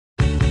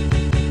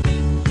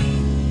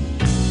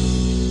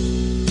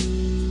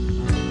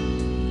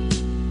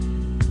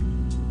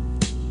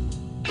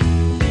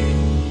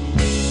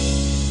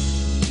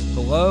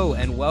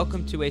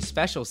welcome to a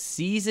special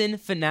season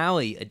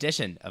finale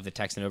edition of the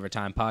Texan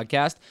Overtime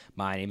Podcast.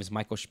 My name is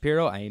Michael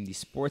Shapiro. I am the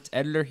sports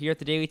editor here at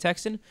the Daily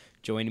Texan.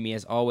 Joining me,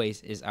 as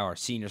always, is our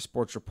senior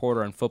sports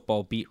reporter and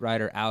football beat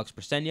writer, Alex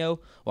Briseno,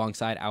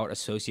 alongside our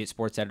associate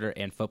sports editor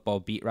and football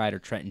beat writer,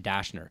 Trenton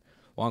Dashner.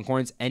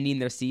 Longhorns ending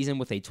their season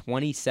with a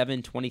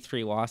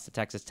 27-23 loss to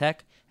Texas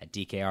Tech at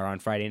DKR on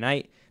Friday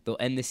night. They'll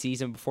end the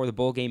season before the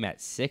bowl game at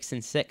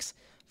 6-6.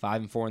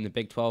 5-4 in the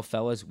Big 12,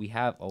 fellas. We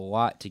have a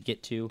lot to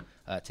get to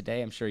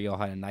today. I'm sure you all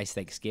had a nice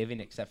Thanksgiving,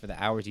 except for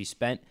the hours you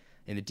spent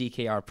in the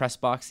DKR press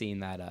box, seeing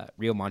that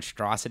real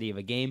monstrosity of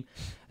a game.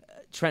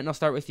 Trenton, I'll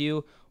start with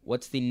you.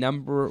 What's the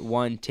number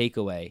one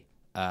takeaway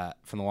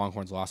from the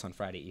Longhorns' loss on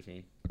Friday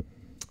evening?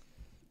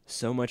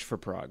 So much for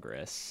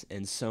progress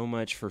and so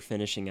much for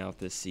finishing out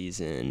this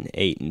season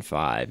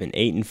 8-5. And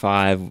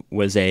 8-5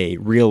 was a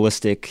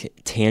realistic,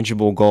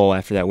 tangible goal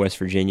after that West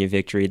Virginia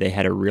victory. They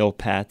had a real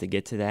path to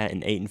get to that.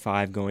 And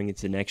 8-5 going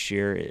into next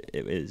year,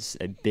 it was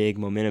a big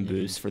momentum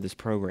boost for this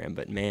program.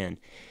 But man,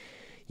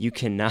 you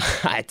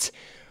cannot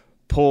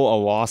pull a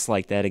loss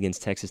like that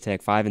against Texas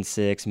Tech,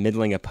 5-6,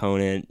 middling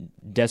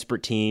opponent,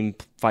 desperate team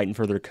fighting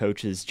for their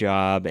coach's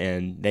job,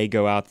 and they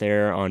go out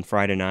there on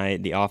Friday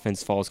night. The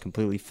offense falls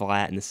completely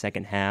flat in the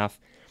second half.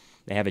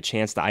 They have a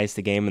chance to ice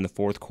the game in the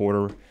fourth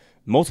quarter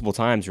multiple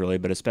times, really,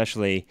 but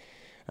especially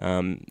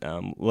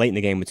late in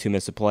the game with 2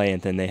 minutes to play,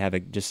 and then they have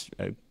just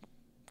a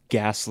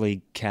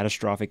ghastly,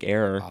 catastrophic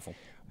error. Awful.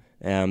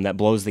 That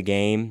blows the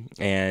game,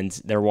 and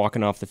they're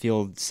walking off the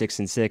field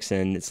 6-6,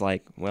 and it's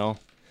like, well,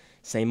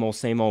 same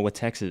old with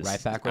Texas.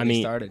 Right back where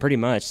they started. Pretty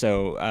much.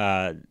 So,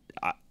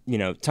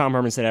 Tom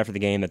Herman said after the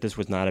game that this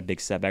was not a big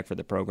setback for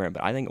the program,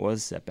 but I think it was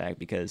a setback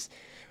because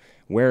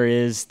where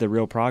is the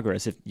real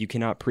progress if you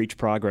cannot preach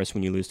progress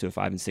when you lose to a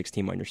 5-6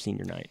 team on your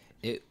senior night?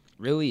 It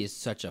really is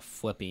such a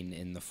flipping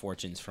in the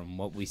fortunes from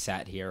what we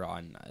sat here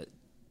on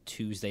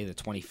Tuesday the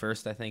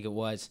 21st, I think it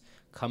was,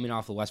 coming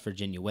off the West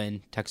Virginia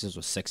win. Texas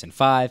was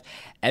 6-5.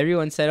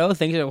 Everyone said, oh,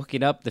 things are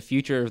looking up. The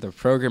future of the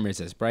program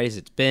is as bright as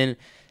it's been.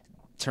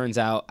 Turns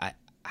out,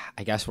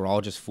 I guess we're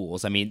all just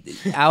fools. I mean,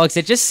 Alex,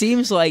 it just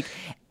seems like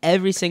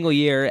every single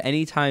year,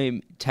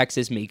 anytime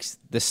Texas makes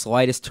the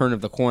slightest turn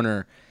of the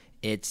corner,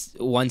 it's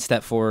 1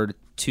 step forward,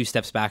 2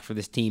 steps back for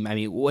this team. I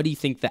mean, what do you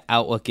think the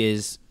outlook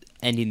is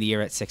ending the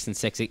year at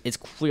 6-6? It's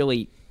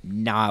clearly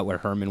not where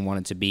Herman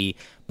wanted to be,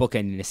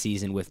 bookending the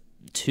season with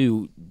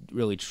 2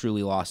 really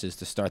truly losses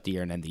to start the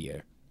year and end the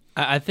year.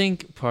 I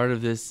think part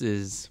of this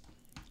is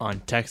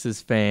on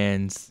Texas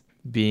fans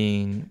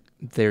being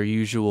their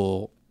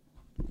usual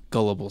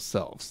gullible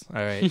selves.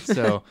 All right.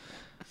 So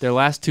their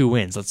last 2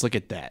 wins, let's look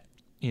at that.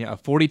 A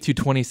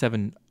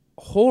 42-27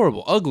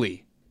 horrible,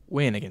 ugly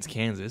win against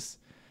Kansas.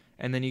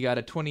 And then you got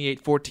a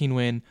 28-14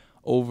 win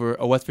over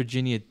a West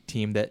Virginia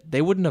team that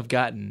they wouldn't have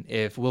gotten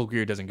if Will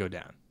Grier doesn't go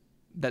down.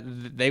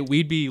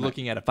 We'd be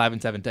looking at a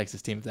 5-7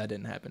 Texas team if that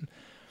didn't happen.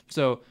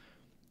 So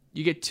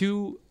you get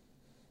 2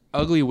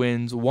 ugly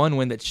wins, 1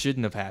 win that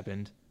shouldn't have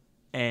happened.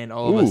 And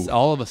all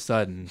of a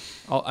sudden,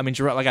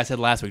 Gerard, like I said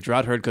last week,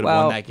 Gerard Hurd could have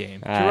won that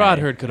game. Gerard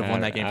Hurd could have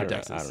won that game for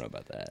Texas. I don't know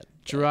about that.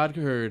 Gerard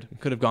Hurd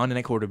could have gone in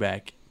at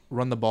quarterback,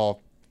 run the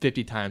ball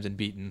 50 times, and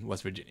beaten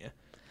West Virginia.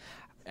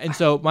 And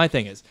so my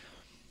thing is,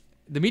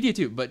 the media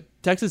too, but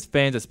Texas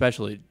fans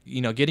especially,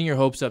 getting your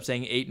hopes up,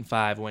 saying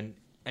 8-5 when,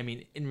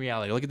 in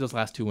reality, look at those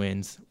last 2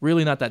 wins.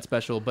 Really not that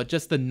special, but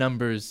just the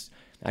numbers.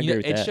 I agree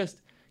with that. It's just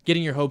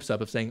getting your hopes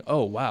up of saying,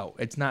 oh, wow,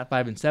 it's not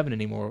 5-7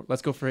 anymore.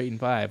 Let's go for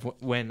 8-5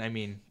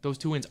 when, those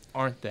 2 wins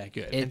aren't that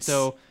good. And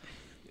so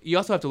you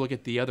also have to look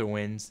at the other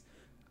wins.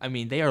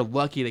 They are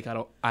lucky they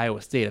caught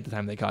Iowa State at the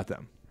time they caught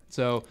them.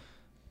 So,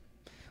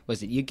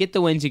 listen, you get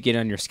the wins you get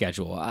on your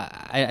schedule.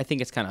 I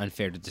think it's kind of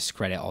unfair to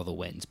discredit all the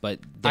wins,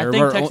 but I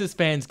think Texas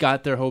fans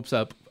got their hopes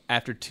up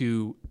after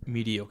 2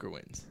 mediocre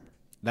wins.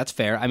 That's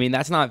fair.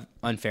 That's not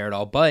unfair at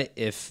all. But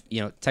if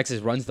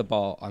Texas runs the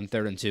ball on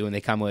 3rd and 2 and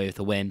they come away with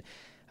a win,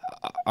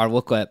 our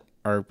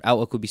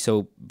outlook would be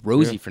so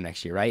rosy for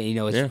next year, right?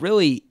 It's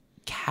really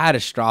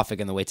catastrophic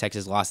in the way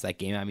Texas lost that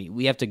game.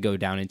 We have to go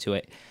down into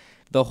it.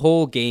 The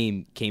whole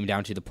game came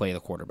down to the play of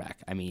the quarterback.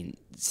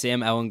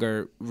 Sam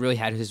Ehlinger really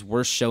had his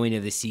worst showing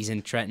of the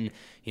season. Trenton,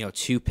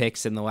 2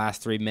 picks in the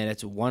last 3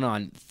 minutes, 1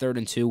 on 3rd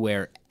and 2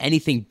 where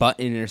anything but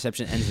an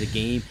interception ends the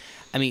game.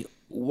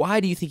 Why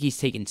do you think he's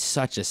taken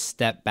such a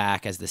step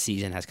back as the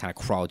season has kind of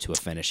crawled to a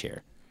finish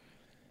here?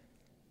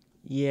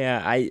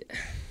 Yeah, I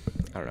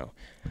don't know.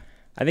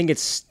 I think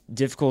it's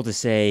difficult to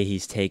say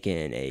he's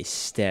taken a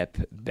step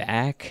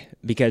back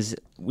because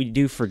we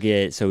do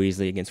forget so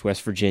easily against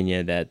West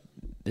Virginia that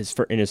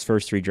in his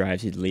first 3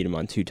 drives, he'd lead him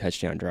on 2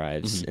 touchdown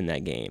drives in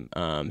that game.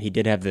 He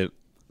did have the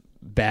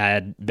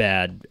bad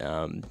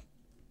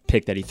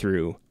pick that he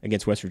threw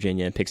against West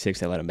Virginia and pick 6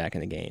 that let him back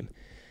in the game.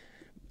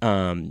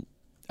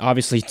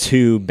 Obviously,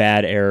 2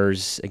 bad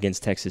errors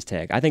against Texas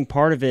Tech. I think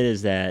part of it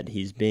is that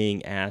he's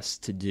being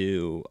asked to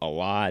do a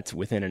lot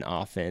within an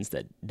offense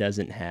that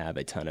doesn't have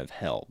a ton of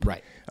help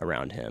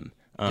around him.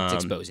 It's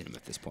exposing him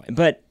at this point.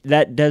 But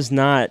that does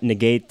not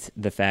negate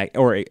the fact,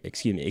 or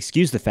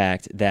excuse the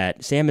fact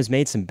that Sam has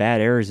made some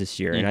bad errors this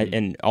year.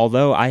 And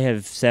although I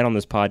have said on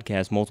this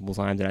podcast multiple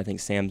times that I think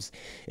Sam's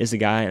is the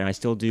guy, and I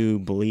still do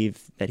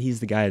believe that he's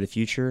the guy of the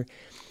future,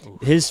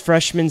 his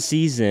freshman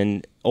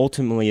season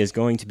ultimately is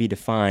going to be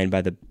defined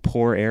by the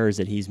poor errors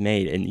that he's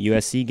made in the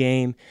USC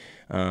game,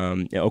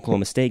 the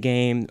Oklahoma State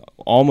game,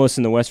 almost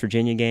in the West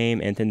Virginia game,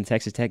 and then the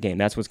Texas Tech game.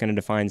 That's what's going to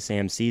define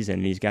Sam's season,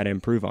 and he's got to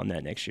improve on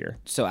that next year.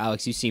 So,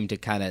 Alex, you seem to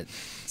kind of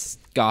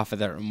scoff at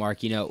that remark.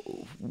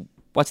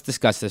 Let's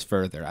discuss this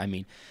further. I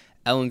mean,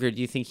 Ehlinger,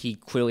 do you think he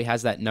clearly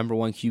has that number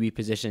one QB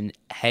position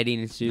heading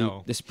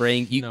into the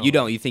spring? You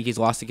don't? You think he's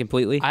lost it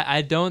completely?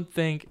 I don't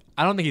think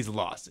he's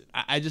lost it.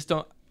 I just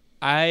don't.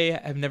 I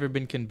have never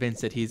been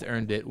convinced that he's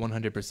earned it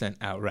 100%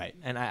 outright.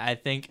 And I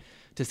think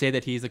to say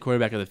that he's the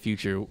quarterback of the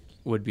future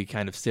would be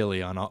kind of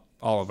silly on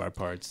all of our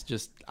parts.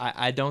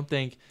 I don't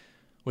think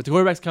with the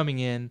quarterbacks coming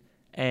in,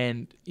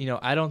 and,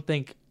 I don't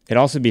think. It'd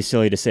also be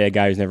silly to say a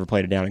guy who's never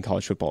played a down in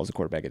college football is a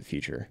quarterback of the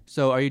future.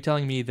 So are you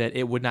telling me that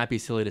it would not be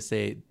silly to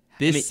say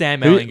Sam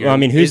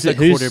Ehlinger who's the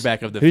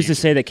quarterback of the future? Who's to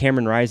say that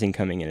Cameron Rising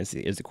coming in is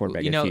the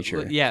quarterback of the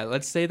future? Yeah,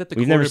 let's say that the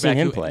We've never seen quarterback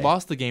him who play.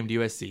 lost the game to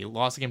USC,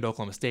 lost the game to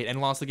Oklahoma State, and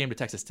lost the game to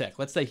Texas Tech.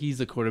 Let's say he's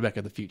the quarterback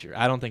of the future.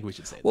 I don't think we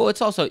should say that. Well,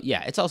 it's also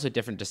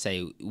different to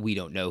say we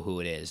don't know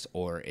who it is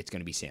or it's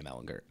going to be Sam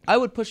Ehlinger. I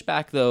would push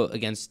back, though,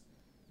 against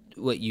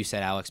what you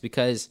said, Alex,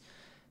 because,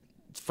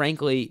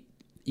 frankly,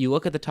 you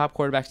look at the top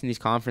quarterbacks in these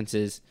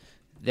conferences,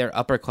 they're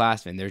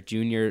upperclassmen, they're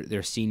junior,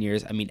 they're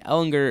seniors. I mean,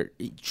 Ehlinger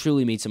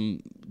truly made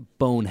some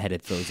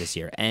boneheaded throws this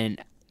year.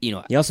 And, he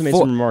also made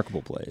some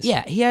remarkable plays.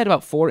 Yeah, he had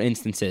about 4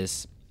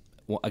 instances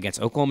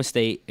against Oklahoma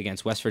State,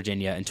 against West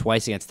Virginia, and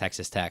twice against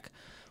Texas Tech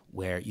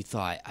where you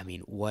thought, I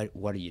mean, what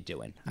are you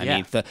doing? I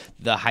mean,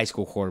 the high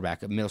school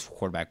quarterback, middle school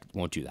quarterback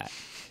won't do that.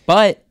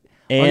 But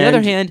on the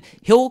other hand,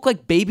 he'll look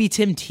like baby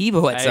Tim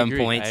Tebow at some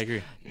point. I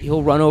agree.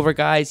 He'll run over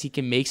guys. He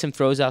can make some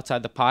throws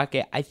outside the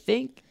pocket. I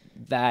think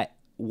that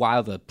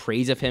while the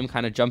praise of him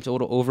kind of jumped a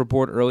little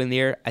overboard early in the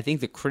year, I think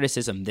the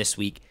criticism this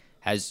week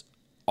has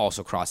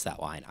also crossed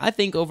that line. I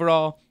think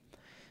overall,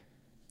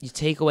 you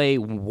take away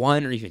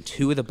 1 or even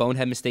 2 of the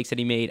bonehead mistakes that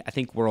he made, I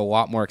think we're a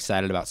lot more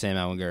excited about Sam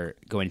Ehlinger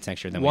going into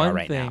next year than we are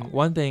right now.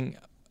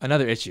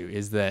 Another issue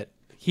is that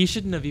he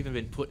shouldn't have even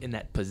been put in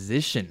that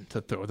position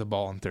to throw the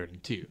ball on 3rd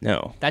and 2.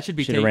 No. That should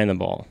have ran the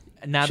ball.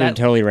 Now should have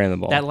totally ran the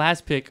ball. That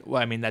last pick,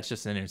 well, I mean, that's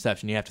just an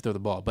interception. You have to throw the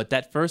ball. But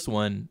that first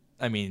one,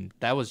 I mean,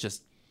 that was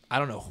just, I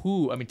don't know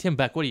who. I mean, Tim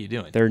Beck, what are you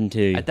doing? 3rd and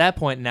 2. At that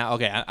point now,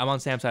 okay, I'm on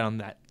Sam's side on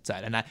that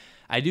side. And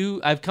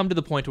I've come to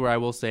the point where I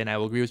will say, and I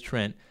will agree with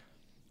Trent,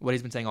 what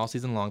he's been saying all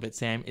season long, that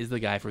Sam is the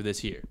guy for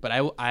this year. But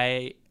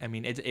I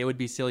mean, it would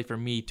be silly for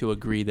me to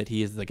agree that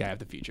he is the guy of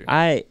the future.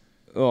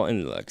 Well,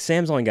 and look,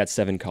 Sam's only got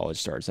 7 college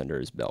starts under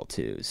his belt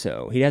too,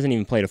 so he hasn't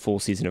even played a full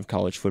season of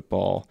college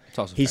football.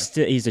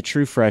 He's a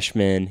true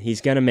freshman.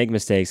 He's gonna make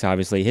mistakes.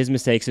 Obviously, his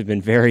mistakes have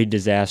been very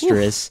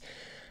disastrous.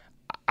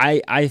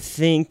 I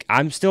think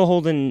I'm still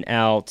holding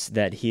out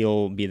that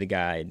he'll be the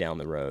guy down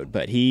the road,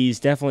 but he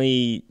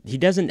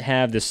doesn't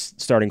have this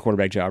starting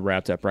quarterback job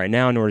wrapped up right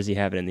now, nor does he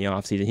have it in the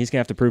offseason. He's going to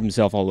have to prove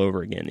himself all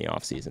over again in the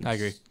offseason. I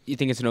agree. You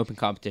think it's an open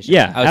competition?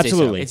 Yeah,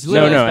 absolutely. So.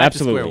 It's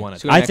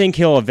absolutely. I think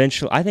he'll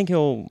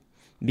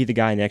be the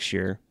guy next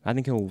year. I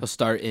think he'll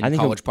start in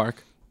College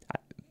Park.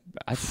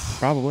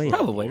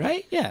 Probably,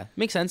 right? Yeah,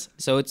 makes sense.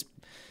 So it's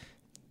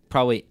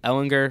probably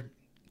Ehlinger,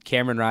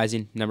 Cameron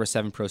Rising, number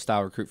 7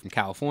 pro-style recruit from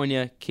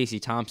California, Casey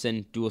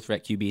Thompson, dual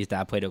threat QB, his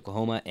dad played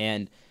Oklahoma,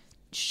 and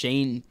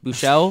Shane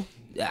Buechele.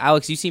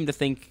 Alex, you seem to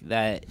think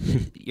that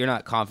you're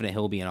not confident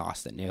he'll be in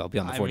Austin. He'll be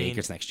on the 40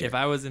 acres next year. If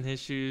I was in his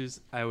shoes,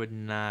 I would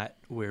not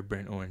wear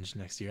burnt orange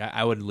next year.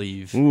 I would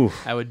leave.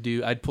 Oof.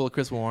 I'd pull a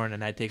Chris Warren,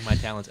 and I'd take my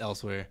talents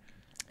elsewhere.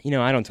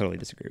 I don't totally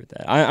disagree with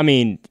that. I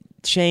mean,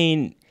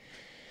 Shane,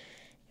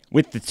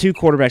 with the 2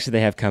 quarterbacks that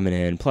they have coming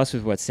in, plus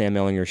with what Sam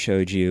Ehlinger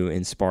showed you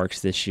in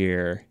Sparks this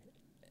year,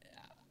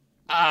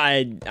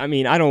 I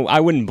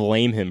wouldn't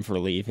blame him for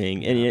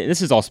leaving. And this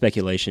is all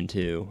speculation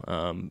too.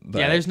 But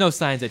yeah, there's no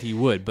signs that he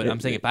would. But I'm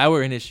saying if I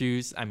were in his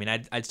shoes, I mean,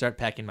 I'd start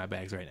packing my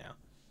bags right now.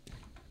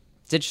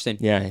 It's interesting.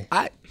 Yeah.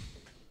 I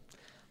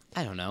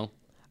don't know.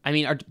 I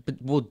mean,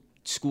 will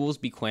schools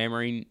be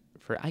clamoring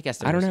for? I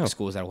guess I don't know.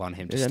 Schools that want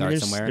him to start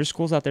somewhere. There's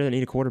schools out there that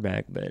need a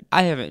quarterback, but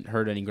I haven't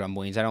heard any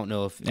grumblings. I don't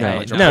know if no.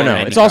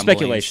 It's all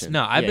speculation.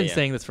 No, I've been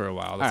saying this for a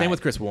while. The same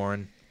with Chris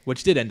Warren,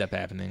 which did end up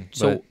happening.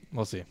 So but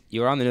we'll see. You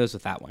were on the nose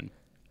with that one.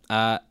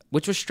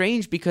 Which was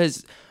strange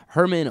because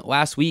Herman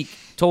last week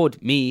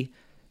told me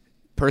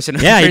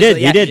personally. Yeah, he did.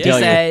 He did tell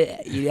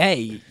you.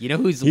 Hey, you know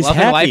who's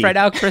loving happy. life right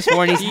now? Chris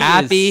Warren. He's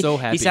happy. Is so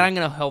happy. He said, I'm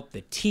going to help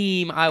the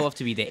team. I love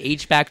to be the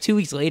H-back. 2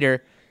 weeks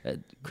later,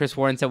 Chris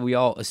Warren said we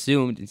all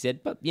assumed and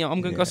said, but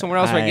I'm going to go somewhere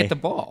else where I get the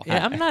ball.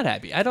 Yeah, I'm not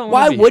happy. I don't.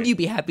 Why would you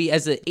be happy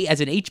as an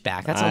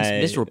H-back? That sounds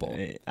miserable.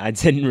 I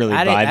didn't really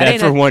buy that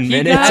for 1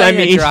 minute.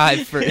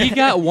 He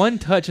got 1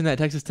 touch in that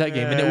Texas Tech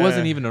game, and it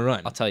wasn't even a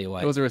run. I'll tell you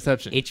what. It was a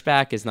reception.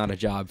 H-back is not a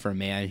job for a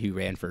man who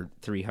ran for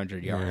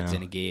 300 yards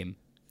in a game.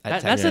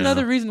 That's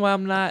another reason why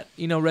I'm not,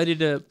 ready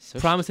to So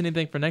promise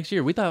anything for next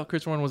year. We thought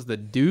Chris Warren was the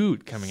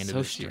dude coming into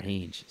this year.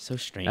 So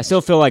strange. I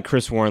still feel like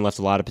Chris Warren left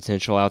a lot of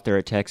potential out there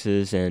at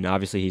Texas, and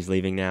obviously he's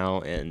leaving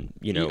now. And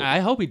I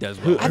hope he does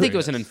well. I think it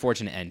was an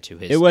unfortunate end to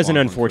his. It was an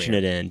Longhorn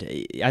unfortunate career.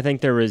 end. I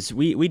think there was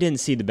we didn't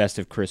see the best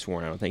of Chris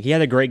Warren. I don't think he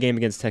had a great game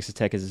against Texas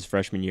Tech as his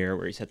freshman year,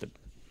 where he set the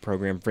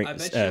program.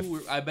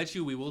 I bet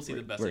you we will see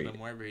the best of him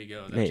wherever he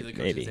goes. Maybe. The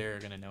coaches there are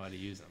going to know how to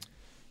use him.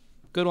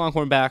 Good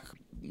Longhorn back.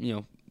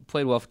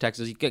 Played well for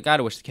Texas. You got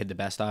to wish the kid the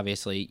best.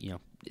 Obviously,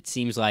 it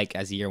seems like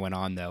as the year went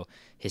on, though,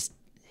 his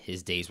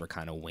days were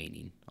kind of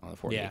waning on the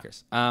 40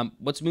 acres.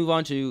 Let's move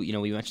on to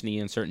we mentioned the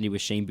uncertainty with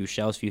Shane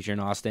Buechele's future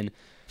in Austin.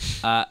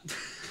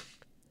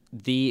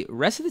 The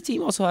rest of the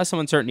team also has some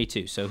uncertainty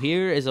too. So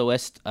here is a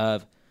list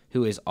of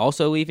who is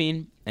also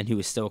leaving and who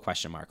is still a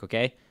question mark.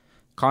 Okay,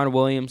 Connor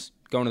Williams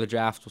going to the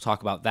draft. We'll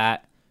talk about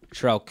that.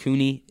 Terrell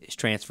Cooney is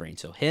transferring.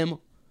 So him,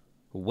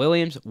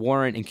 Williams,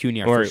 Warren, and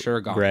Cooney are for sure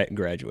gone.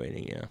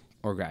 Graduating, yeah.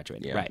 Or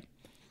graduating, right.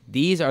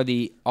 These are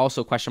the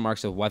also question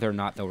marks of whether or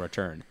not they'll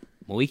return.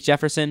 Malik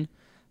Jefferson,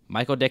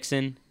 Michael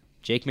Dixon,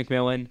 Jake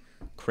McMillan,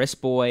 Chris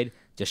Boyd,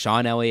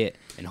 Deshaun Elliott,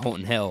 and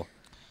Holton Hill.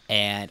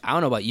 And I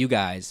don't know about you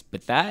guys,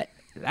 but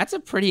that's a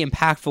pretty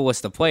impactful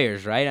list of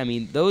players, right? I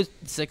mean, those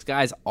 6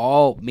 guys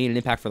all made an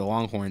impact for the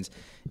Longhorns.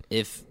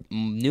 If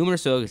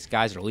numerous of those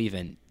guys are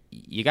leaving,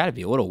 you got to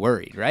be a little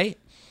worried, right?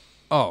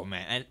 Oh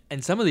man,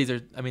 and some of these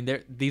are,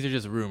 these are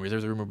just rumors. There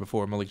was a rumor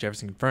before Malik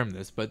Jefferson confirmed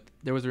this, but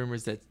there was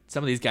rumors that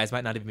some of these guys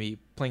might not even be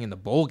playing in the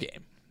bowl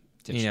game.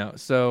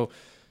 So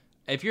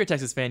if you're a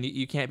Texas fan,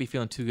 you can't be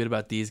feeling too good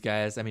about these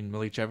guys. I mean,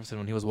 Malik Jefferson,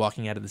 when he was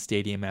walking out of the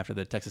stadium after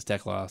the Texas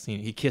Tech loss,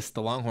 he kissed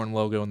the Longhorn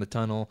logo in the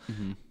tunnel.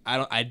 Mm-hmm.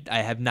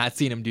 I have not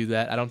seen him do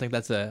that. I don't think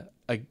that's a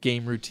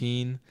game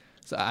routine.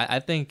 So I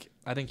think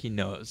he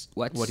knows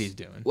what he's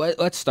doing.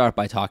 Let's start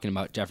by talking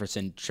about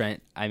Jefferson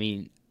Trent. I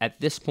mean, at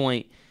this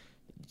point,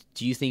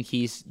 do you think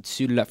he's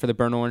suited up for the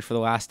burnt orange for the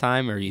last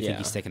time, or do you think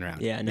he's sticking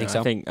around? Yeah, think so?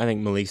 I think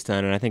Malik's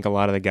done, and I think a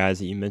lot of the guys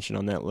that you mentioned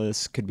on that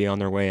list could be on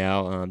their way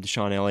out.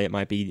 Deshaun Elliott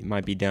might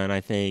be done. I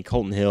think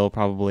Holton Hill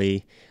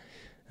probably,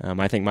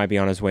 I think might be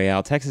on his way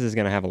out. Texas is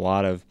going to have a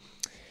lot of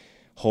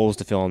holes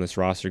to fill on this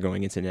roster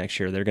going into next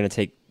year. They're going to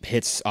take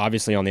hits,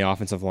 obviously, on the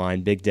offensive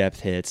line, big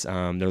depth hits.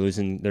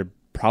 They're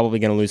probably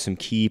going to lose some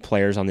key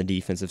players on the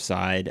defensive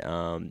side,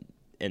 and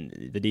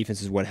the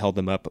defense is what held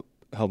them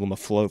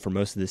afloat for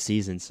most of the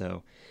season.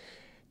 So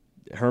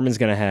Herman's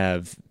going to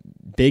have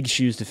big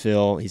shoes to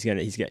fill. He's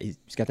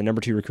got the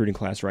number 2 recruiting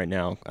class right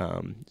now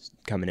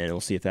coming in. We'll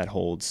see if that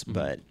holds. Mm-hmm.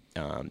 But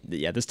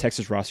this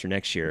Texas roster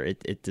next year,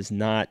 it's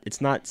not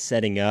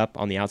setting up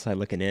on the outside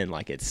looking in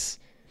like it's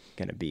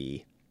going to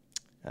be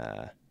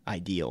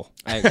ideal.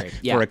 I agree.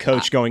 For a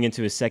coach going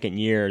into his second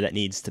year that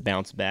needs to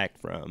bounce back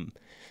from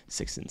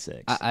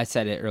 6-6. I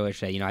said it earlier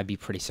today. I'd be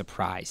pretty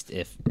surprised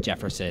if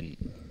Jefferson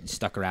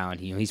stuck around.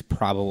 He's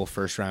probable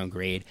first round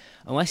grade,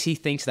 unless he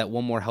thinks that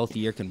one more healthy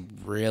year can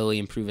really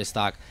improve his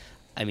stock.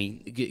 I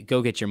mean,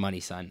 go get your money,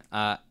 son.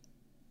 I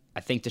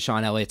think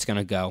Deshaun Elliott's going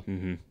to go.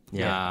 Mm-hmm.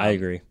 Yeah, I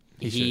agree.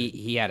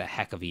 He had a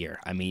heck of a year.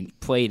 I mean,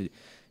 played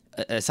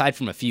aside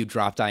from a few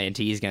dropped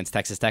INTs against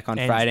Texas Tech on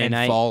Friday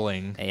night,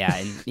 falling. Yeah,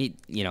 and he,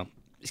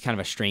 it's kind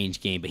of a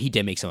strange game, but he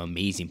did make some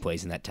amazing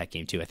plays in that Tech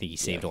game too. I think he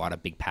saved a lot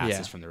of big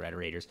passes from the Red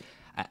Raiders.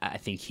 I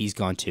think he's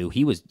gone too.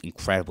 He was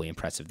incredibly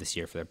impressive this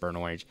year for the Burnt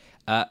Orange.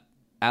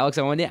 Alex,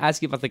 I wanted to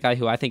ask you about the guy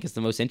who I think is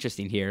the most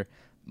interesting here,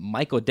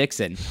 Michael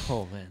Dixon.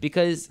 Oh man,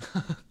 because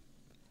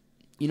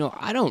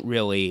I don't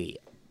really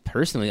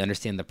personally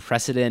understand the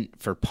precedent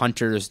for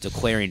punters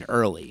declaring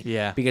early.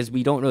 Yeah, because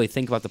we don't really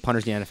think about the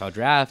punters in the NFL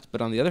draft.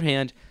 But on the other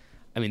hand,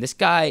 I mean, this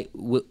guy,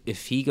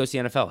 if he goes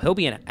to the NFL, he'll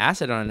be an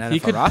asset on an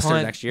NFL roster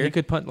next year. He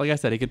could punt, like I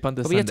said, he could punt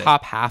this Sunday. He'll be a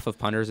top half of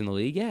punters in the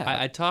league, yeah.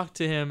 I talked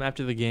to him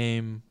after the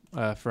game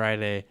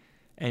Friday,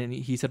 and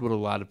he said what a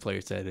lot of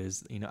players said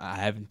is, I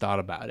haven't thought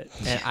about it.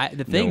 And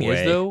the thing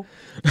is, though,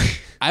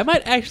 I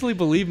might actually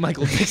believe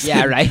Michael Dixon.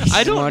 Yeah, right.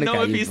 I don't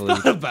know if he's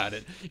thought about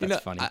it.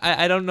 That's funny.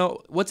 I don't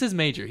know. What's his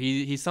major?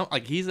 He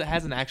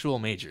has an actual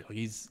major.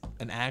 He's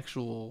an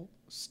actual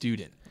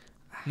student.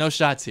 No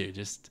shots here,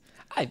 just...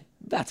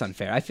 That's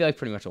unfair. I feel like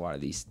pretty much a lot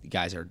of these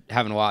guys are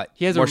having a lot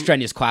more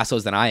strenuous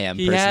classes than I am,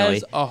 personally. He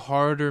has a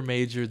harder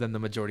major than the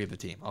majority of the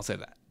team. I'll say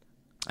that.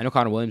 I know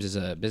Connor Williams is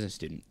a business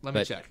student. Let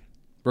me check.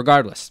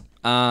 Regardless.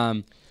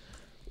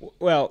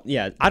 Well,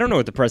 yeah, I don't know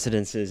what the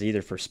precedence is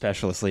either for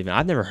specialists leaving.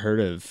 I've never heard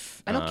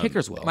of... I know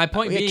kickers will. My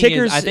point being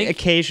kickers is, I think...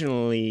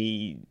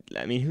 occasionally...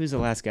 I mean, who's the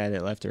last guy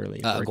that left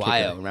early?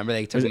 Aguayo. Remember,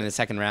 they took him in the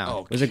second round.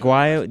 Oh, was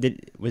Aguayo?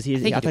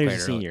 I thought he was a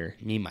senior.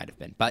 He might have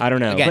been. But I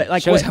don't know. Again,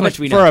 but shows how much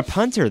we know. For a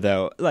punter,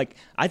 though,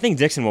 I think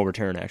Dixon will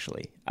return,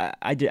 actually.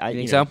 I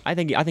think so? I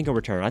think he'll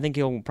return. I think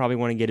he'll probably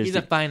want to get his... He's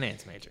a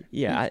finance major.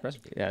 Yeah.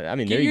 I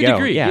mean, Get there you your go.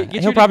 degree. Yeah.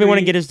 Get He'll probably want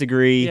to get his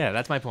degree. Yeah,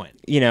 that's my point.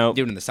 Do it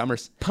in the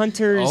summers.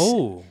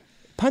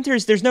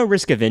 Punters, there's no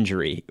risk of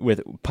injury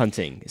with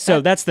punting,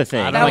 so that's the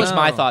thing. That was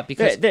my thought,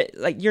 because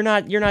you're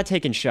not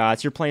taking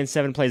shots. You're playing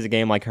 7 plays a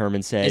game, like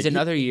Herman said. Is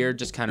another year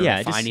just kind of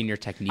refining your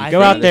technique?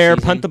 Go out there,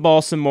 punt the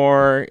ball some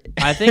more.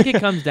 I think it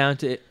comes down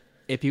to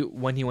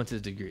when he wants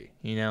his degree.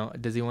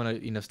 Does he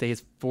want to stay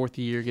his 4th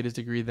year, get his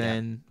degree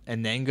then,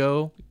 and then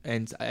go?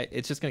 And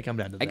it's just going to come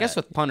down to that. I guess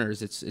with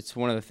punters, it's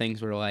one of the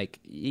things where like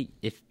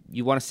if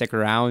you want to stick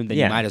around, then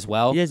you might as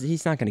well.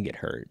 He's not going to get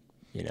hurt.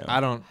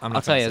 I'm not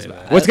I'll tell you as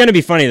well. What's going to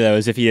be funny though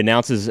is if he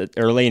announces it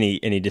early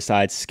and he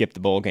decides to skip the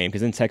bowl game,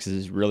 because then Texas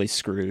is really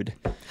screwed.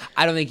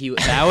 I don't think he.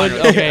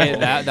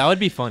 That would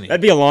be funny.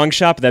 That'd be a long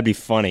shot, but that'd be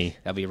funny.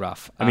 That'd be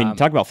rough. I mean,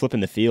 talk about flipping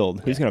the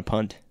field. Who's going to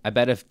punt? I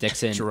bet if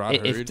Dixon,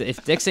 Gerard Hurd.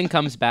 if Dixon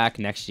comes back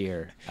next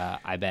year,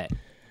 I bet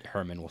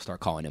Herman will start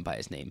calling him by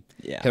his name.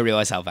 Yeah. He'll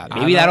realize how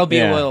valuable. Maybe that'll be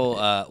Yeah.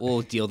 a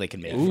little deal they can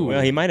make.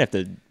 Well, he might have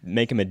to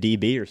make him a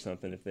DB or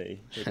something if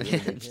they.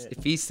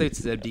 If he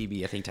suits a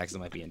DB, I think Texas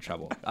might be in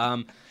trouble.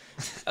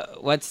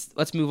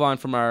 Let's move on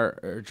from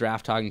our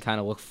draft talk and kind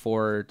of look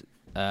forward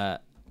to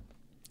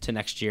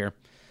next year.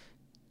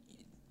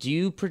 Do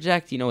you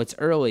project? It's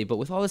early, but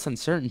with all this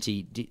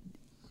uncertainty,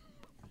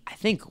 I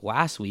think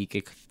last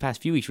week,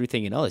 past few weeks, we were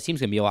thinking, this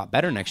team's gonna be a lot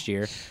better next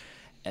year.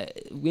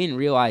 We didn't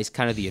realize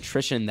kind of the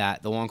attrition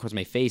that the Longhorns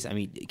may face. I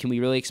mean, can we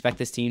really expect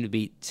this team to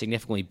be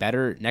significantly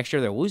better next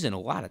year? They're losing a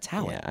lot of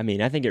talent. Yeah, I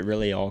mean, I think it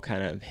really all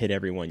kind of hit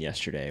everyone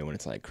yesterday when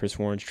it's like Chris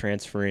Warren's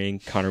transferring,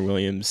 Connor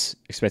Williams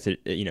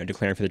expected,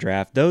 declaring for the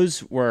draft.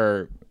 Those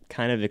were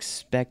kind of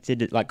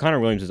expected. Like Connor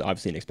Williams was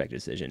obviously an expected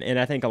decision, and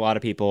I think a lot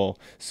of people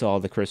saw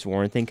the Chris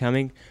Warren thing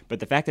coming. But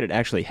the fact that it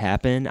actually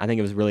happened, I think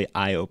it was really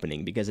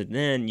eye-opening because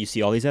then you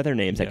see all these other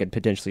names that could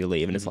potentially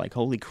leave, and it's like,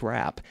 holy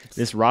crap,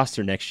 this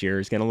roster next year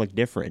is going to look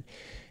different,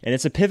 and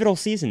it's a pivotal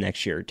season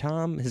next year.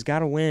 Tom has got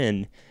to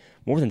win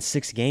more than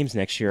 6 games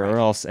next year, or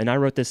else. And I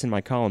wrote this in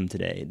my column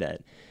today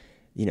that.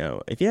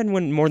 If you hadn't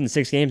won more than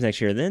 6 games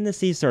next year, then the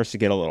seed starts to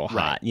get a little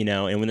hot,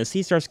 and when the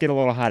seed starts to get a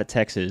little hot at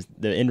Texas,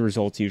 the end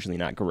result's usually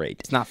not great.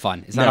 It's not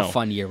fun. It's not a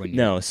fun year when you.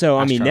 No, so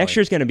I mean, next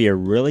year's going to be a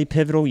really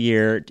pivotal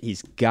year.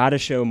 He's got to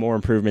show more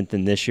improvement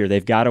than this year.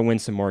 They've got to win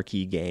some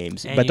marquee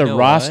games, And but the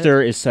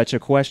roster is such a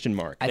question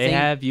mark. They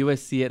have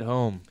USC at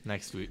home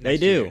next week. They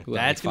do. Year.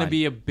 That's going to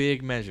be a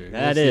big measure.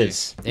 That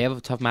is. They have a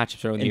tough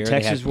matchup early in the year.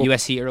 Texas they have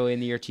USC early in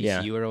the year,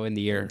 TCU early in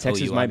the year.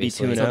 Texas OU might be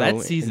obviously. 2-0. So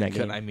that season that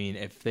could. game. I mean,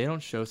 if they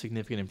don't show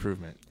significant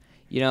improvement.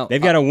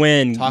 They've got to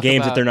win games that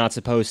about- they're not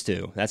supposed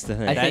to. That's the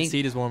thing. That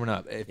seed is warming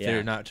up if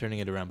they're not turning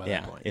it around by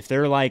that point. If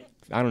they're like,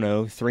 I don't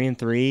know,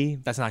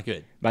 3-3 That's not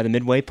good. by the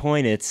midway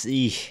point, it's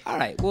all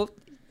right. Well,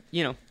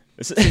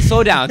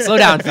 slow down,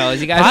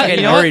 fellas. You guys are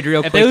getting worried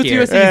real if quick they lose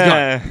here.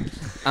 USC,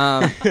 he's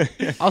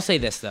gone. I'll say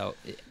this though: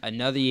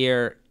 another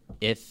year,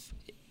 if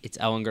it's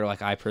Ellinger,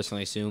 like I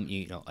personally assume,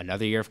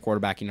 another year of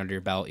quarterbacking under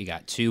your belt. You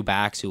got 2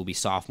 backs who will be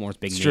sophomores,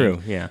 big name.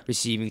 true, yeah.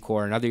 Receiving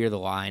core, another year of the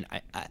line.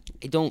 I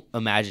don't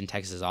imagine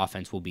Texas'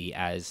 offense will be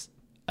as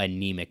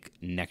anemic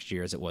next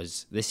year as it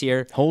was this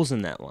year. Holes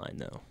in that line,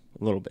 though,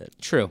 a little bit.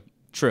 True,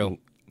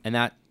 and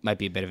that might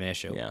be a bit of an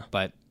issue. Yeah.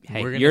 But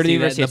hey, We're gonna you're the see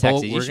that University in of the bowl-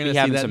 Texas. You we're should gonna be see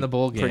having that in some the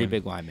bowl pretty game.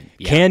 big linemen.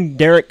 Yeah. Can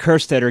Derek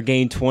Kerstetter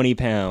gain 20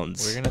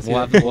 pounds? We're gonna see We'll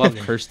that have, in the we'll have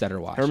bowl game. Kerstetter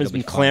watch. Herman's It'll be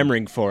been fun.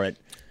 clamoring for it.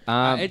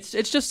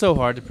 It's just so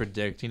hard to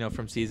predict,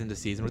 from season to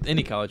season with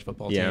any college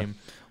football team.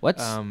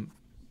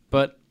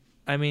 But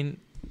I mean,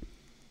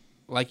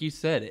 like you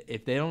said,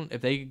 if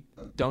they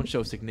don't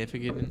show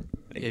significant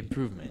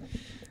improvement,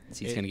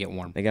 It's going to get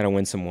warm. They got to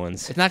win some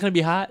ones. it's not going to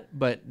be hot,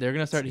 but they're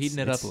going to start heating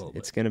it up a little bit.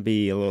 It's going to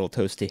be a little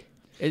toasty.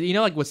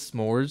 Like with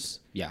s'mores,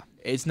 Yeah.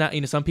 it's not.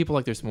 Some people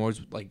like their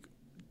s'mores like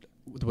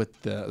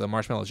with the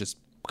marshmallows just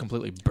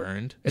completely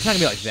burned. It's not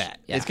gonna be like that.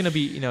 Yeah. It's gonna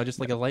be just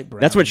like a light brown.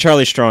 That's what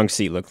Charlie Strong's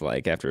seat looked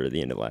like after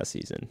the end of last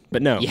season.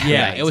 But no.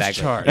 Yeah, it was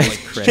exactly. charred. It was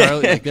Like crisp.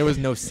 Charlie, there was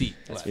no seat.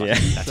 Left. Yeah.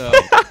 So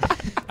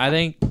I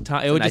think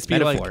it would nice just be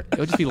metaphor. it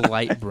would just be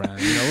light brown,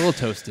 a little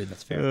toasted.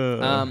 That's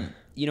fair.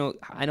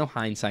 I know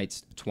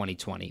hindsight's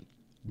 2020,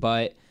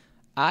 but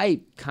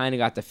I kind of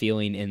got the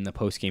feeling in the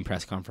post-game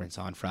press conference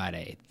on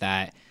Friday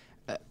that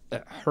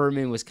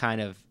Herman was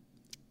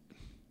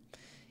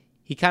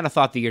he kind of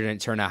thought the year didn't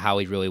turn out how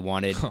he really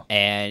wanted,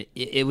 and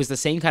it was the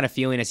same kind of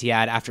feeling as he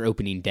had after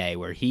opening day,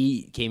 where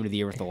he came into the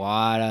year with a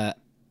lot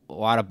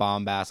of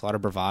bombast, a lot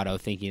of bravado,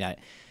 thinking that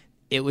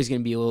it was going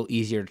to be a little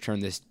easier to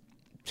turn this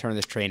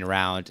train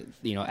around.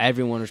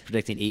 Everyone was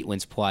predicting 8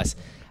 wins plus.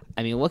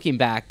 I mean, looking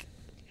back,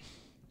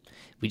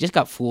 we just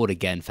got fooled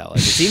again,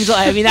 fellas. It seems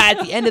like, at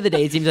the end of the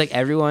day, it seems like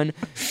everyone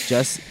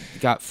just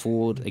got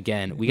fooled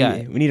again. We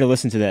need to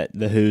listen to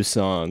the Who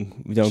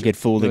song. We don't get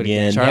fooled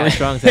again. Charlie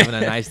Strong's having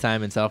a nice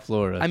time in South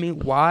Florida. I mean,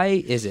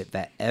 why is it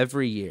that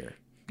every year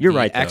You're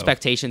right, though.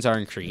 expectations are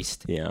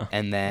increased? Yeah.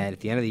 And then at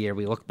the end of the year,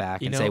 we look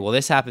back and say, well,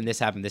 this happened,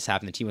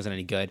 the team wasn't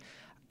any good.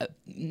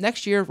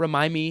 Next year,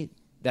 remind me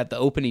that the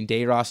opening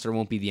day roster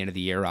won't be the end of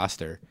the year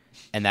roster,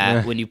 and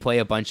that when you play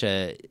a bunch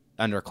of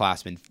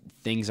underclassmen,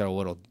 things are a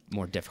little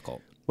more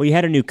difficult. Well, you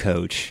had a new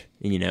coach,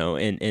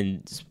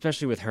 and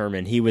especially with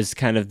Herman, he was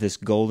kind of this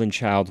golden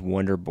child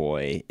wonder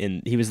boy,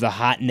 and he was the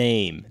hot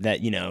name that,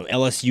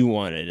 LSU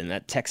wanted and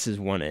that Texas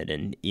wanted,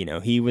 and,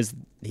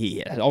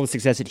 he had all the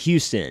success at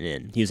Houston,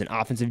 and he was an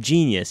offensive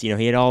genius. He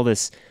had all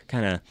this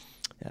kind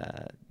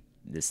of,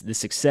 this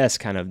success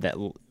kind of that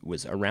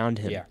was around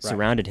him,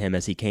 surrounded him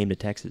as he came to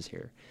Texas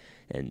here.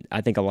 And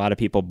I think a lot of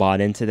people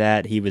bought into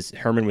that.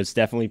 Herman was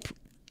definitely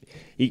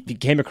he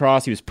came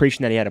across. He was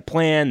preaching that he had a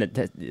plan,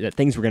 that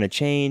things were going to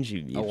change.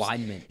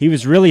 Alignment. He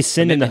was really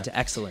sending to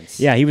excellence.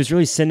 Yeah, he was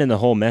really sending the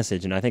whole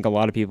message, and I think a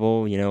lot of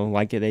people,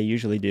 like they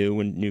usually do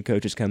when new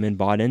coaches come in,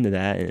 bought into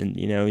that, and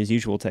as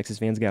usual, Texas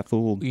fans got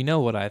fooled. You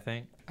know what I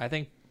think? I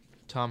think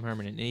Tom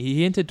Herman, and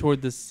he hinted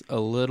toward this a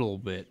little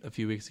bit a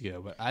few weeks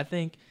ago, but I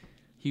think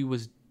he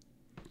was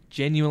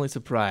genuinely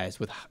surprised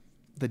with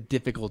the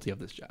difficulty of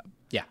this job.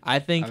 Yeah, I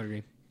think I would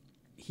agree.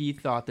 He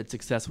thought that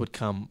success would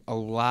come a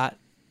lot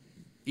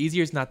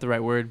easier. Is not the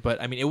right word,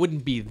 but I mean it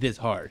wouldn't be this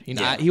hard.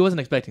 He wasn't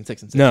expecting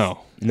 6-6. No,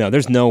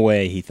 there's no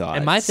way he thought.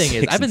 And my thing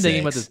is, I've been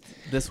thinking about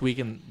this week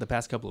and the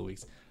past couple of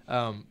weeks.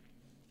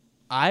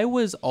 I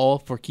was all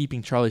for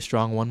keeping Charlie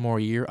Strong one more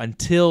year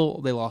until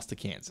they lost to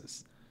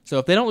Kansas. So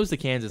if they don't lose to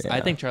Kansas,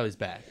 I think Charlie's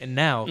back. And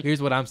now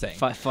here's what I'm saying: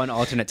 fun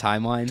alternate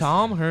timelines.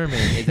 Tom Herman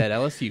is at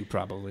LSU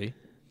probably.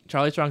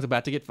 Charlie Strong's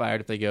about to get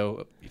fired if they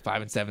go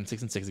 5-7,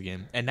 6-6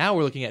 again. And now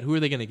we're looking at who are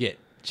they going to get?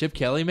 Chip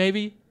Kelly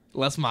maybe?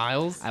 Les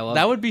Miles?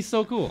 That would be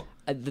so cool.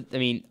 I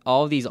mean,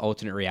 all of these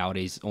alternate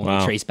realities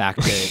only trace back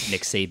to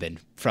Nick Saban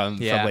from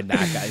when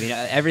that guy. I mean,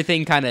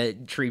 everything kind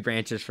of tree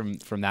branches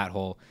from that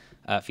whole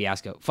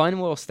fiasco. Fun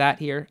little stat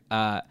here.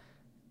 I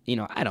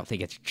don't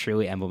think it's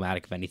truly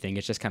emblematic of anything.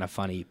 It's just kind of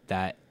funny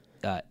that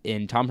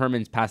in Tom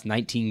Herman's past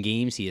 19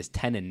 games, he is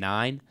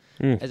 10-9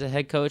 as a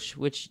head coach,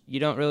 which you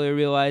don't really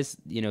realize.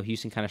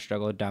 Houston kind of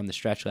struggled down the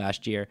stretch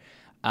last year.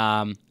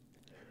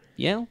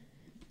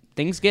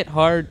 Things get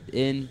hard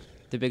in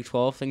the Big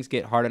 12. Things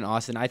get hard in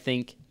Austin. I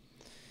think,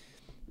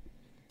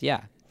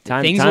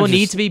 things will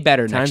need to be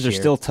better next year. Times are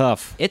still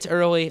tough. It's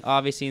early,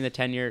 obviously, in the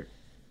tenure.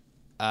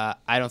 I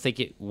don't think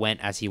it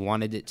went as he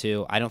wanted it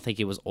to. I don't think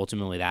it was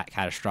ultimately that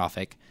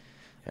catastrophic.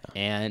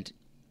 Yeah.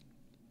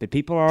 But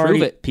people are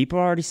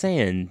already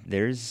saying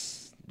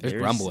there's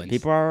grumblings.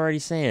 People are already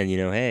saying,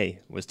 hey,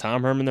 was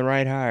Tom Herman the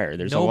right hire?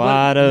 There's a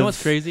lot lot of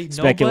what's crazy?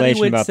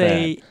 speculation about that.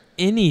 Nobody would say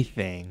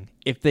anything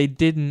if they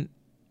didn't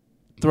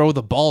throw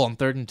the ball on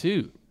 3rd and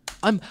 2.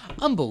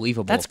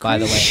 Unbelievable. That's by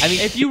the way. I mean,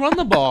 if you run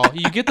the ball,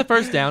 you get the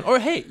first down, or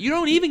hey, you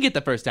don't even get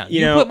the first down.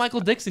 You put Michael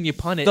Dixon, you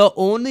punt it. The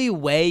only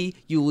way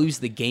you lose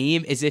the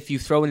game is if you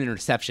throw an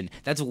interception.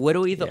 That's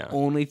literally the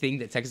only thing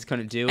that Texas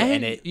couldn't do,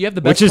 and you have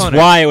the best. Which is punter.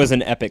 why it was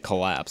an epic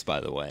collapse,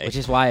 by the way. Which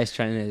is why it's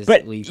trying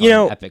to lead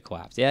an epic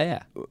collapse.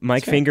 Yeah.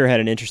 Mike Finger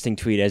had an interesting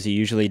tweet, as he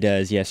usually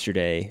does,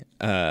 yesterday,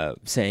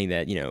 saying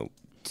that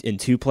in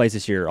 2 plays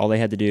this year, all they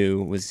had to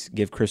do was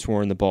give Chris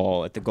Warren the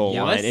ball at the goal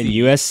line in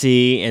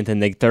USC, and then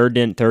they third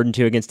and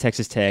 2 against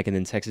Texas Tech, and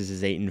then Texas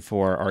is 8-4,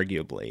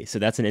 arguably. So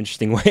that's an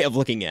interesting way of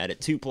looking at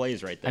it. 2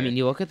 plays right there. I mean,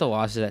 you look at the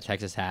losses that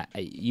Texas had.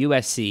 At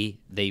USC,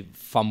 they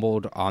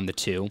fumbled on the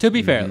 2. To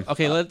be fair,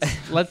 okay,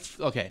 let's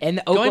okay.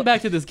 And going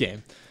back to this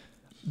game,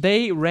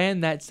 they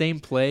ran that same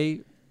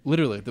play.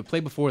 Literally, the play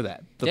before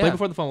that. The play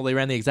before the fumble, they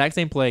ran the exact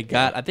same play,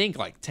 got, I think,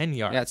 like 10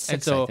 yards. Yeah,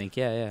 6, I think.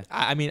 Yeah.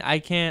 I mean,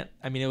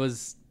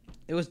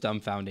 it was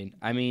dumbfounding.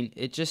 I mean,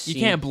 it just you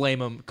can't blame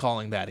them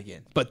calling that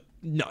again. But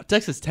no,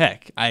 Texas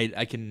Tech, I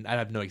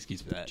have no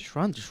excuse for that.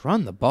 Just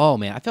run the ball,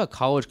 man. I feel like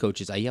college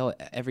coaches, I yell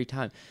it every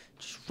time.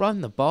 Just run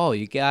the ball.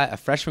 You got a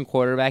freshman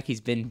quarterback. He's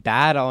been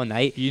bad all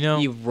night.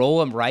 You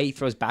roll him right, he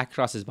throws back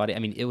across his body. I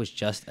mean, it was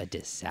just a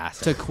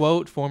disaster. To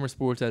quote former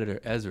sports editor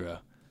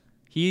Ezra,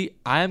 I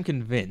am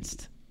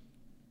convinced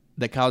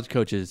that college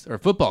coaches or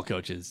football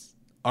coaches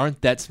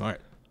aren't that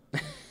smart.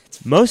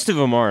 Most of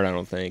them aren't, I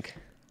don't think.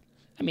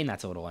 I mean,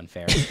 that's a little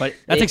unfair, but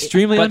that's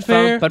extremely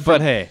unfair.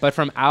 But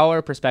from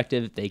our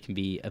perspective, they can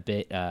be a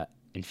bit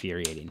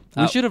infuriating.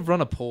 We should have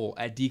run a poll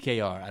at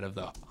DKR out of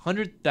the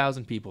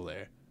 100,000 people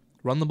there.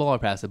 Run the ball or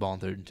pass the ball on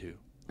 3rd and 2.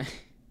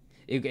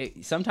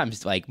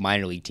 Sometimes like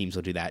minor league teams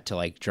will do that to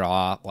like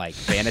draw like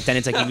fan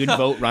attendance. Like you can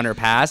vote run or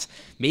pass.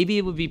 Maybe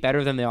it would be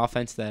better than the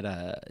offense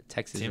that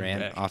Texas Tim ran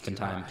Beck.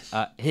 oftentimes.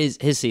 His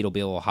seat will be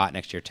a little hot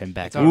next year. Tim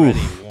Beck.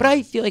 But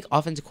I feel like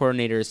offensive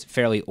coordinators,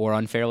 fairly or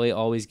unfairly,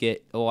 always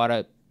get a lot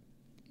of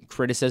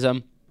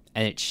criticism,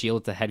 and it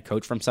shields the head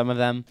coach from some of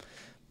them.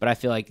 But I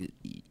feel like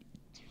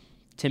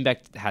Tim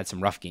Beck had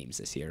some rough games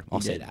this year.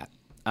 I'll say that.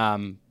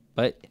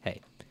 But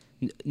hey,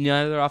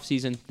 another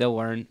offseason, they'll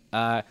learn.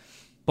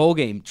 Bowl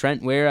game,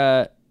 Trent,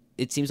 where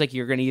it seems like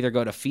you're going to either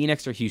go to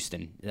Phoenix or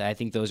Houston. I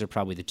think those are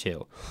probably the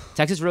 2.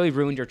 Texas really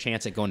ruined your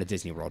chance at going to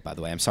Disney World, by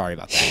the way. I'm sorry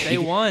about that. They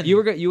won. You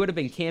would have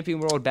been Camping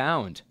World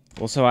bound.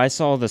 Well, so I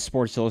saw the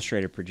Sports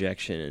Illustrated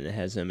projection, and it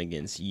has them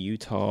against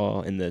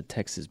Utah in the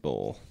Texas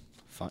Bowl.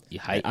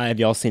 Have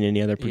y'all seen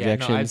any other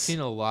projections? Yeah, no, I've seen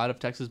a lot of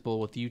Texas Bowl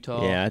with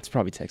Utah. Yeah, it's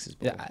probably Texas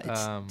Bowl.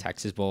 Yeah, it's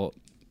Texas Bowl.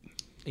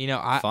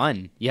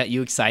 Fun. Yeah,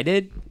 you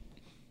excited?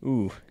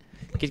 Ooh.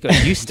 Kids go to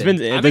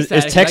Houston.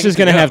 Is Texas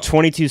going to have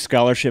 22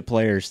 scholarship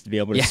players to be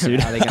able to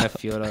suit? Are they going to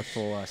field a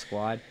full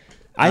squad?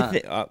 I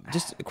think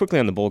just quickly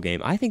on the bowl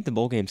game. I think the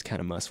bowl game's kind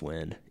of must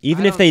win,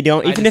 even if they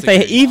don't. I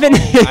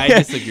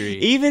disagree.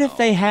 Even if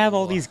they have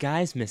all these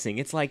guys missing,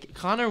 it's like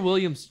Connor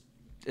Williams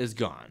is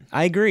gone.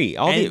 I agree.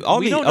 A And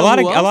we don't know lot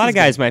who else of is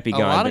guys gonna- might be a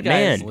gone, lot but of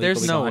guys- man,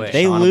 there's no way.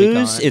 they Sean will be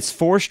lose. gone. It's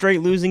 4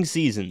 straight losing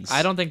seasons.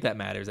 I don't think that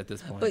matters at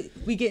this point. But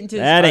we get into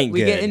That ain't we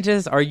get good. into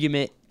this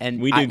argument, and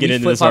We do get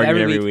into this flip-flop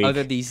argument every week.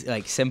 Other these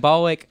like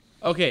symbolic.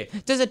 Okay,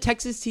 Does a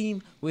Texas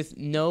team with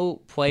no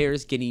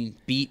players getting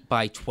beat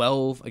by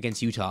 12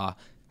 against Utah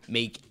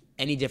make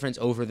any difference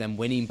over them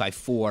winning by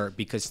 4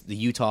 because the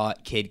Utah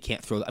kid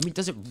can't throw? I mean,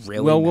 does it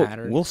really Well,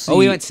 matter? we'll see. Oh,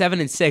 we went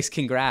 7-6.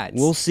 Congrats.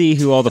 We'll see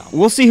who all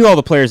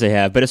the players they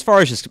have. But as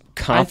far as just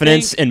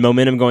confidence and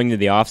momentum going into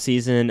the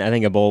offseason, I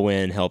think a bowl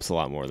win helps a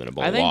lot more than a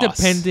bowl I think loss.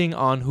 depending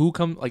on who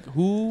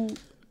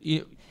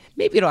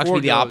Maybe it'll actually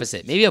be the goes.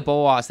 opposite. Maybe a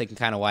bowl loss they can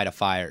kind of light a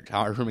fire.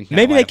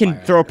 Maybe they can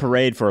throw a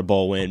parade for a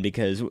bowl win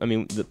because I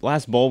mean the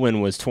last bowl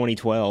win was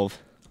 2012.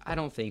 I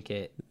don't think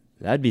it.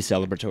 That'd be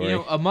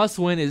celebratory. a must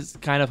win is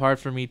kind of hard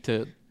for me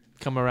to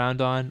come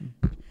around on.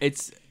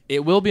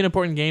 It will be an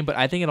important game, but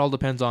I think it all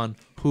depends on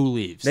who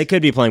leaves. They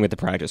could be playing with the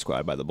practice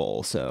squad by the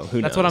bowl, so who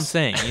knows? That's what I'm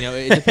saying.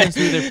 It depends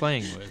who they're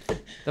playing with.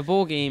 The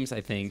bowl games,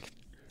 I think,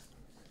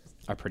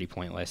 are pretty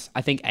pointless.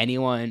 I think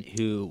anyone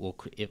who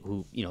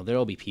there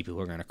will be people who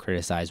are going to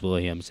criticize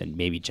Williams and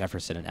maybe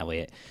Jefferson and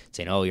Elliott,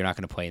 saying, "Oh, you're not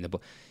going to play in the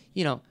bowl."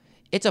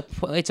 It's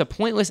a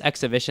pointless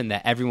exhibition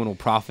that everyone will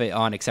profit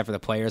on, except for the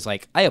players.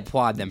 Like, I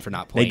applaud them for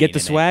not playing. They get the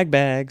in it. swag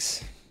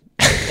bags.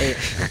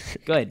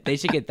 Good. They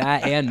should get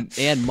that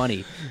and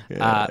money.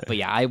 But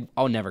yeah,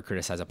 I'll never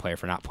criticize a player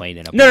for not playing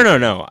in a bowl. No.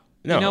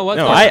 You know what,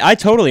 No, though? I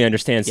totally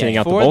understand sitting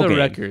out the for bowl the game.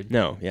 record.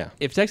 No, yeah.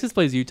 If Texas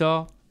plays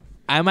Utah,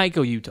 I might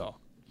go Utah.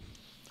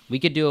 We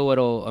could do a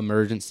little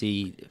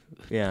emergency.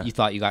 Yeah. You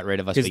thought you got rid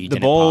of us, Because but you the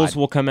didn't. bowls pod.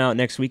 will come out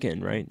next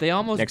weekend, right? They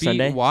almost Next beat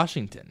Sunday?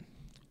 Washington.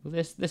 Well,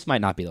 this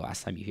might not be the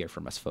last time you hear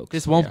from us, folks.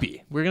 This won't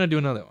be. We're gonna do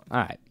another one. All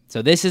right.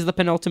 So this is the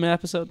penultimate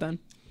episode then?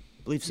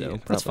 I believe so. Yeah,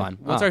 That's probably. fun.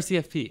 What's Oh. our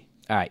CFP?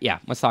 All right, yeah,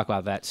 let's talk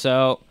about that.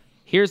 So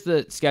here's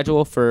the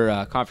schedule for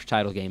conference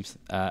title games.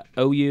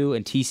 OU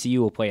and TCU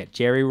will play at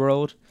Jerry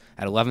World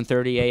at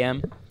 11:30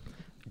 a.m.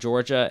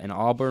 Georgia and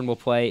Auburn will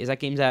play. Is that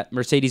game's at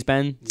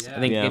Mercedes-Benz? Yeah. I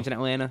think Yeah. the game's in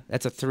Atlanta.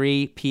 That's a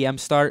 3 p.m.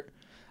 start.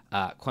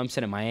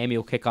 Clemson and Miami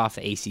will kick off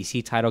the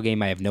ACC title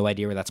game. I have no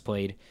idea where that's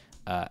played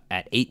at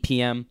 8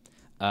 p.m.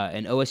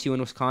 And OSU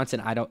and Wisconsin,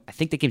 I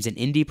think the game's in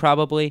Indy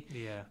probably.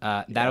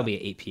 Yeah. That'll be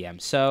at 8 p.m.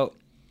 So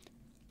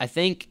I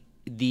think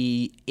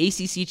the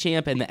ACC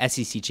champ and the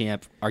SEC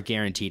champ are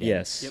guaranteed in.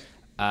 Yes.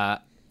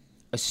 Yep.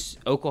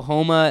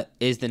 Oklahoma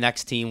is the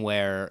next team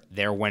where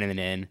they're winning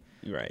in.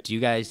 Right. Do you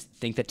guys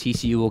think that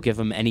TCU will give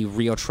them any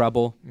real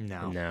trouble?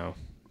 No. No.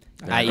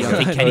 You don't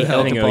think Kenny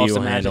Hill I think can pull off OU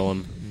some will magic? handle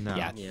them. No.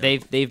 Yeah, Yeah.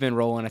 they've been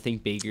rolling. I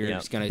think Baker's Yeah.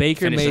 going to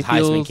Baker finish his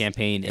Heisman Mayfield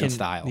campaign in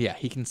style. Yeah,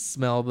 he can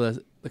smell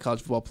the college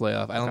football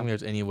playoff. I don't think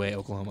there's any way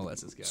Oklahoma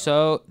lets us go.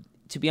 So,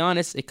 to be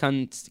honest, it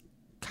comes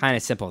kind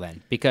of simple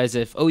then. Because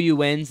if OU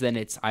wins, then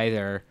it's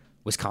either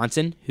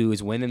Wisconsin, who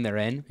is winning, they're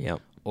in, Yep.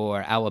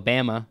 or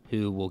Alabama,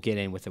 who will get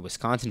in with a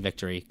Wisconsin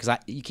victory. Because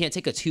you can't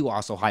take a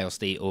 2-loss Ohio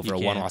State over You a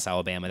can't. 1-loss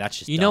Alabama. That's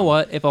just you dumb. know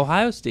what? If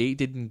Ohio State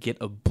didn't get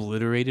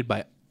obliterated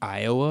by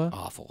Iowa,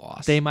 Awful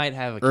loss. they might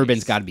have a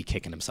Urban's case. got to be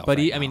kicking himself. But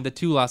right I mean, now. the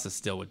 2 losses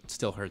would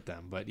still hurt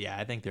them. But yeah,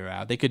 I think they're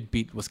out. They could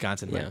beat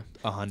Wisconsin by Yeah.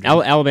 100.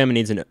 Alabama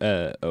needs an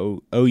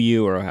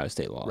OU or Ohio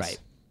State loss. right.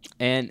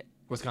 And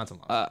Wisconsin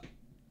lost.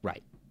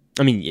 right.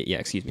 I mean, yeah,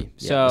 excuse me.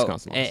 Yeah, So,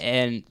 Wisconsin loss.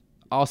 and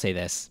I'll say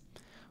this.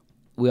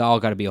 We all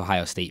got to be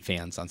Ohio State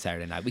fans on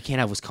Saturday night. We can't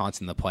have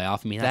Wisconsin in the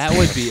playoff. I mean, That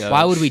would be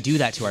why would we do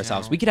that to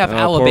ourselves? We could have poor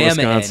Alabama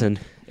Wisconsin. in.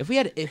 If we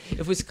had,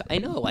 if I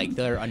know like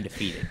they're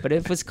undefeated, but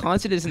if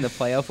Wisconsin is in the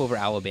playoff over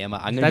Alabama,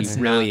 I'm gonna That's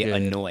be not really good.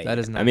 annoyed. That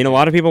is not I mean, a good.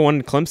 lot of people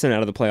wanted Clemson out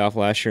of the playoff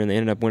last year, and they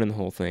ended up winning the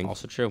whole thing.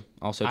 also true.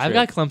 Also true. I've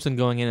got Clemson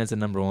going in as a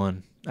number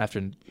 1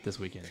 after this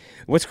weekend.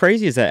 What's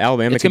crazy is that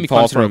Alabama It's gonna can be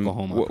fall Clemson or from.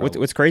 Oklahoma, What's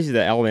probably. crazy is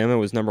that Alabama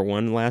was number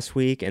 1 last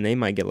week, and they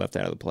might get left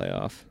out of the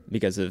playoff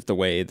because of the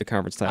way the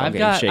conference title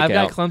games shake I've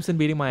got out. Clemson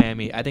beating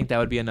Miami. I think that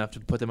would be enough to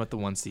put them at the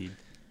 1 seed.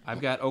 I've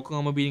got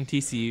Oklahoma beating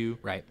TCU.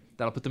 right.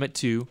 That'll put them at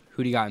 2.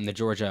 Who do you got in the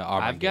Georgia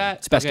Auburn? I've got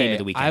it's the best okay, game of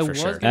the weekend I for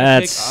was sure. gonna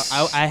That's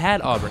pick, I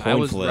had Auburn. I coin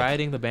was flip.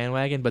 riding the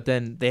bandwagon, but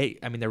then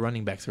their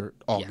running backs are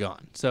all Yeah.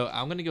 gone. So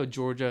I'm gonna go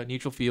Georgia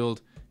neutral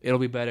field. It'll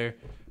be better.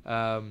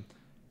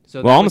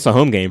 So Well, almost a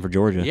home game for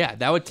Georgia. yeah,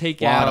 that would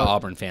take A lot of out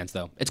Auburn fans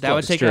though. It's that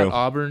would close. take true. out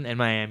Auburn and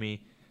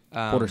Miami.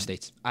 Border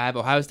states. I have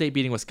Ohio State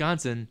beating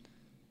Wisconsin,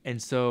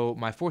 and so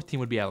my 4th team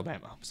would be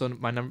Alabama. So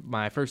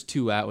my first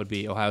 2 out would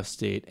be Ohio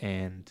State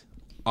and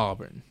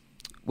Auburn.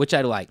 Which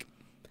I like.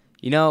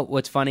 You know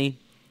what's funny?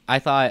 I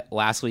thought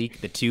last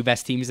week the 2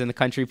 best teams in the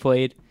country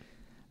played,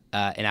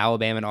 in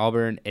Alabama and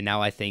Auburn, and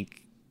now I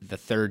think the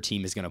 3rd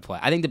team is going to play.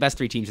 I think the best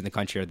 3 teams in the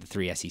country are the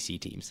 3 SEC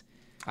teams.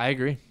 I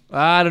agree.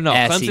 I don't know.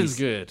 SEC. Clemson's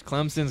good.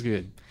 Clemson's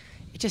good.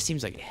 It just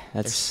seems like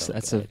That's they're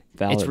that's so a good.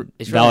 valid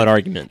It's valid really,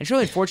 argument. It's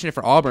really unfortunate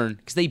for Auburn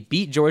because they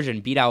beat Georgia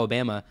and beat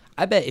Alabama.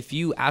 I bet if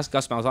you ask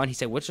Gus Malzahn, he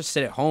said, "Let's just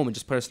sit at home and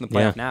just put us in the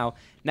playoff Yeah. now."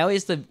 Now he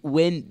has to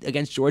win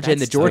against Georgia in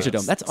the Georgia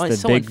Dome. That's the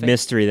so big unfair.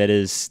 mystery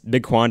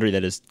big quandary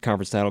that is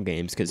conference title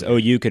games, because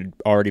OU could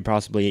already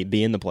possibly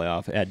be in the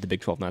playoff had the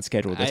Big 12 not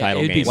scheduled the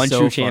title It'd game. be One so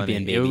true funny.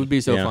 champion, baby. It would be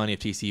so Yeah. funny if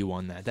TCU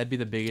won that. That'd be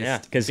the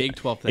biggest 'cause Big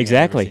 12 thing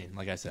exactly. I've ever seen,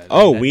 like I said.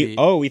 Oh, That'd be-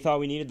 we thought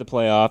we needed the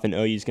playoff, and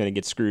OU's going to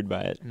get screwed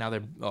by it. Now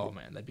they're... Oh,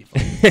 man, that'd be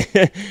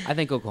funny. I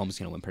think Oklahoma's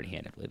going to win pretty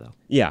handedly, though.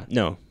 Yeah,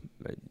 no,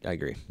 I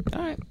agree.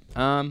 All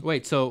right.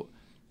 Wait, so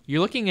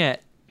you're looking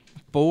at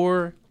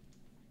 4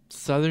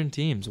 Southern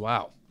teams.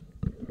 Wow.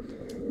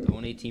 The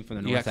only team from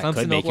the You north got that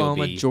could Clemson, make it would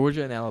Oklahoma, be.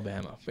 Georgia, and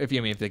Alabama.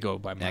 If they go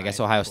by my Yeah, I guess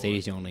Ohio State board.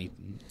 is the only.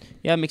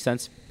 Yeah, it makes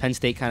sense. Penn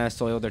State kind of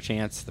soiled their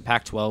chance. The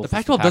Pac-12. The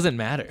Pac-12 doesn't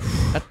matter.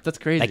 That's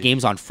crazy. That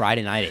game's on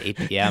Friday night at 8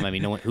 p.m. I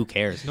mean, no one. Who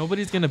cares?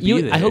 Nobody's gonna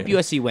be there. I hope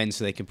USC wins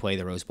so they can play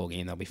the Rose Bowl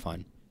game. That'll be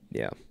fun.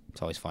 Yeah.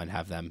 It's always fun to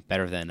have them.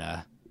 Better than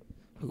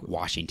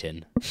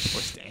Washington. or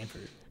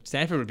Stanford.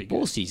 Stanford would be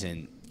Bowl good.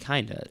 season,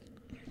 kind of.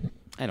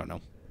 I don't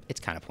know. It's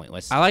kind of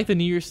pointless. I like the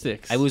New Year's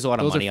Six. I lose a lot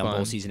of Those money are on bowl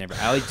fun. season.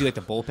 I always do like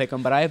the bowl pick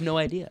 'em, but I have no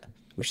idea.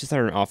 We should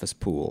start an office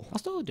pool. I'll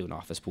still do an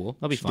office pool.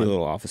 That'll be Do a fun.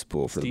 little office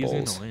pool for Steve's the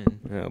gonna bowls. win.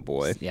 Oh,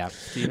 boy. Yeah.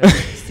 Steve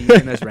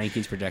and those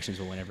rankings projections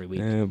will win every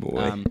week. Oh, boy.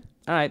 All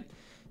right.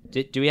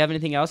 Do we have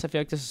anything else? I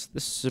feel like this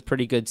is a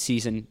pretty good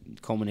season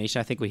culmination.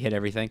 I think we hit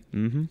everything.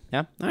 Mm-hmm.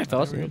 Yeah. All right,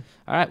 fellas. All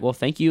right. Well,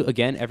 thank you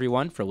again,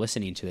 everyone, for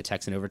listening to the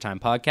Texan Overtime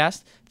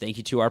podcast. Thank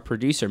you to our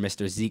producer,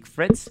 Mr. Zeke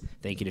Fritz.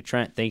 Thank you to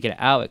Trent. Thank you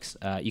to Alex.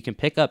 You can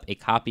pick up a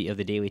copy of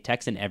the Daily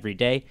Texan every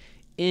day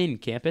in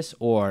campus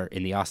or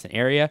in the Austin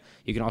area.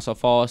 You can also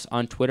follow us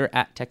on Twitter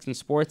at Texan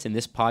Sports, and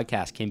this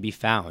podcast can be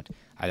found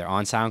either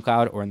on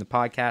SoundCloud or in the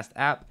podcast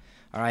app.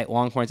 All right,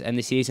 Longhorns end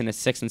the season at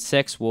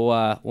 6-6.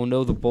 We'll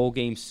know the bowl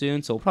game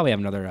soon, so we'll probably have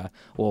another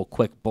little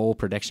quick bowl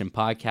prediction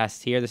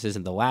podcast here. This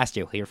isn't the last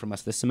you'll hear from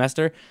us this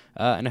semester,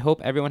 and I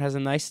hope everyone has a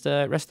nice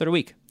rest of their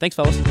week. Thanks,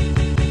 fellas.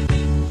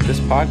 This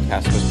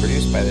podcast was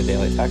produced by the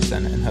Daily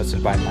Texan and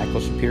hosted by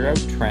Michael Shapiro,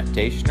 Trent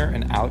Dayschner,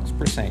 and Alex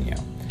Briseño.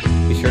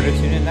 Be sure to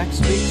tune in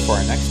next week for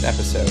our next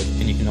episode,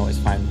 and you can always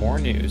find more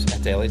news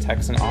at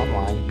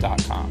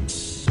dailytexanonline.com.